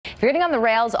If you're getting on the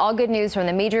rails, all good news from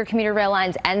the major commuter rail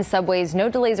lines and subways. No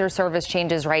delays or service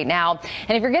changes right now.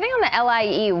 And if you're getting on the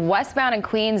LIE westbound in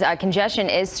Queens, congestion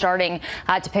is starting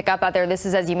to pick up out there. This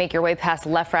is as you make your way past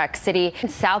Left Rack City.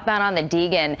 Southbound on the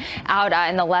Deegan out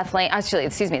in the left lane. Actually,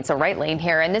 excuse me, it's the right lane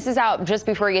here. And this is out just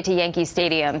before you get to Yankee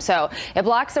Stadium. So it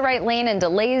blocks the right lane and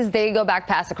delays. There you go back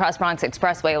past the Cross Bronx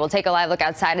Expressway. We'll take a live look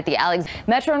outside at the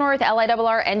Metro North,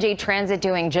 LIRR, NJ Transit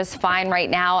doing just fine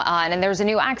right now. And there's a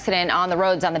new accident on the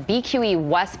roads on the BQE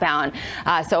westbound.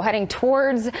 So heading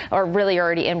towards, or really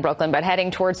already in Brooklyn, but heading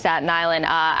towards Staten Island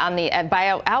on the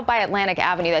out by Atlantic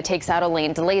Avenue. That takes out a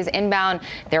lane. Delays inbound.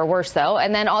 They're worse though.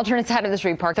 And then alternate side of the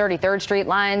street, Park 33rd Street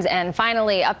lines. And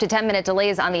finally, up to 10-minute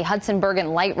delays on the Hudson Bergen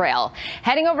light rail.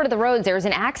 Heading over to the roads, there's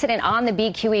an accident on the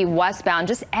BQE westbound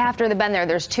just after the bend there.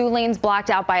 There's two lanes blocked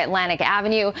out by Atlantic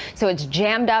Avenue. So it's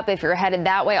jammed up if you're headed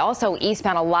that way. Also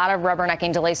eastbound, a lot of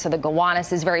rubbernecking delays. So the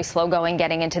Gowanus is very slow going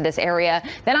getting into this area.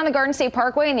 Then on the Garden State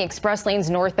Parkway and the express lanes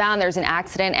northbound, there's an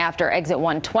accident after exit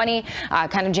 120,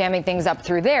 kind of jamming things up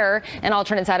through there. And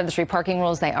alternate side of the street parking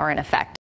rules, they are in effect.